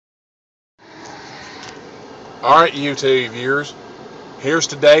Alright, YouTube viewers, here's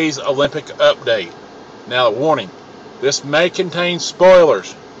today's Olympic update. Now, warning, this may contain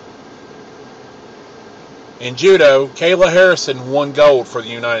spoilers. In judo, Kayla Harrison won gold for the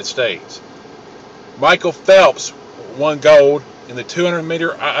United States. Michael Phelps won gold in the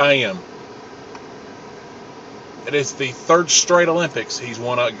 200-meter IM. It is the third straight Olympics he's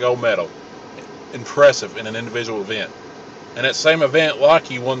won a gold medal. Impressive in an individual event. In that same event,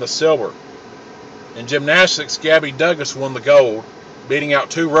 Lockie won the silver. In gymnastics, Gabby Douglas won the gold, beating out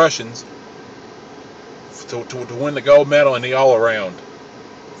two Russians to win the gold medal in the all-around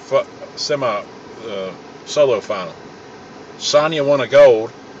solo final. Sonia won a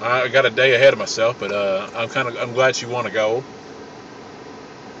gold. I got a day ahead of myself, but I'm glad she won a gold.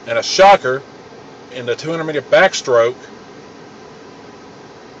 And a shocker in the 200-meter backstroke,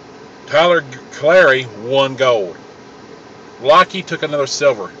 Tyler Clary won gold. Lockie took another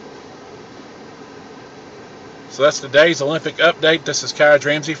silver. So that's today's Olympic update. This is Kai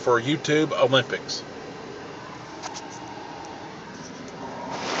Ramsey for YouTube Olympics.